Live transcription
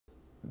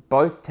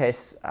both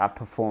tests are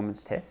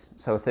performance tests.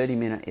 So a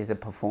 30-minute is a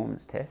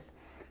performance test.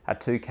 A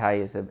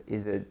 2K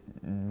is the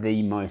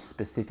most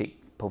specific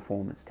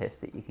performance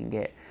test that you can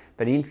get.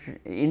 But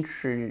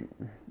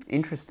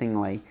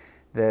interestingly,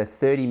 the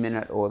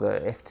 30-minute or the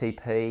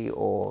FTP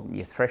or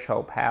your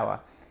threshold power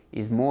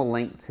is more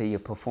linked to your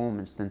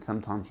performance than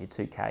sometimes your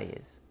 2K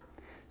is.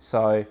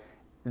 So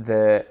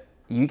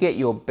you get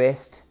your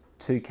best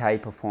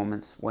 2K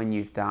performance when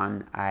you've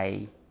done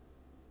a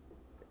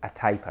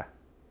taper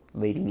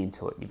leading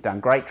into it. You've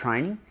done great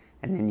training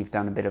and then you've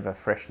done a bit of a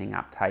freshening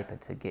up taper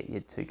to get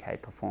your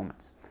 2K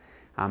performance.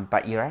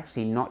 But you're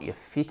actually not your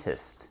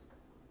fittest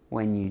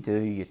when you do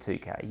your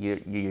 2K. You're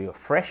your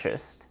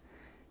freshest,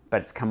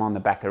 but it's come on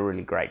the back of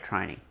really great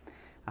training.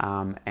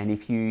 And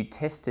if you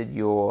tested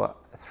your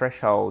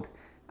threshold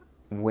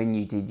when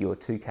you did your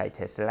 2K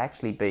test, it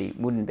actually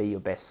wouldn't be your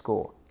best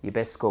score. Your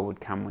best score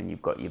would come when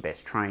you've got your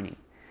best training.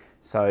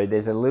 So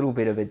there's a little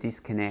bit of a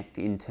disconnect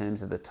in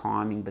terms of the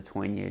timing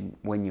between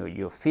when you're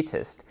your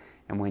fittest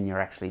and when you're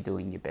actually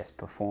doing your best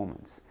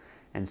performance.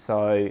 And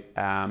so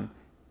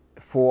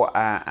for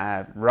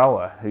a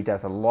rower who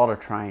does a lot of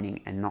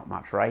training and not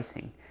much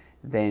racing,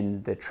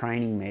 then the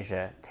training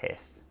measure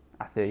test,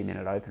 a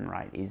 30-minute open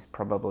rate, is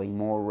probably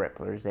more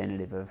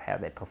representative of how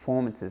their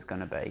performance is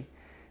going to be,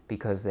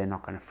 because they're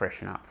not going to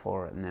freshen up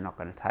for it and they're not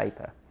going to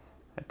taper.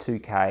 A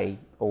 2K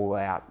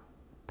all-out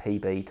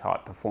PB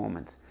type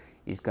performance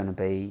is going to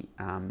be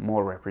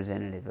more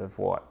representative of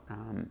what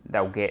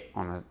they'll get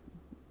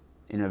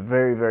in a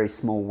very, very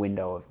small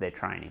window of their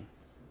training.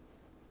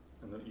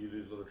 And that you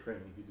lose a lot of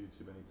training if you do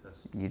too many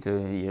tests. You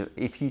do.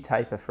 If you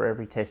taper for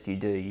every test you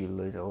do, you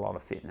lose a lot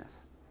of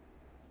fitness.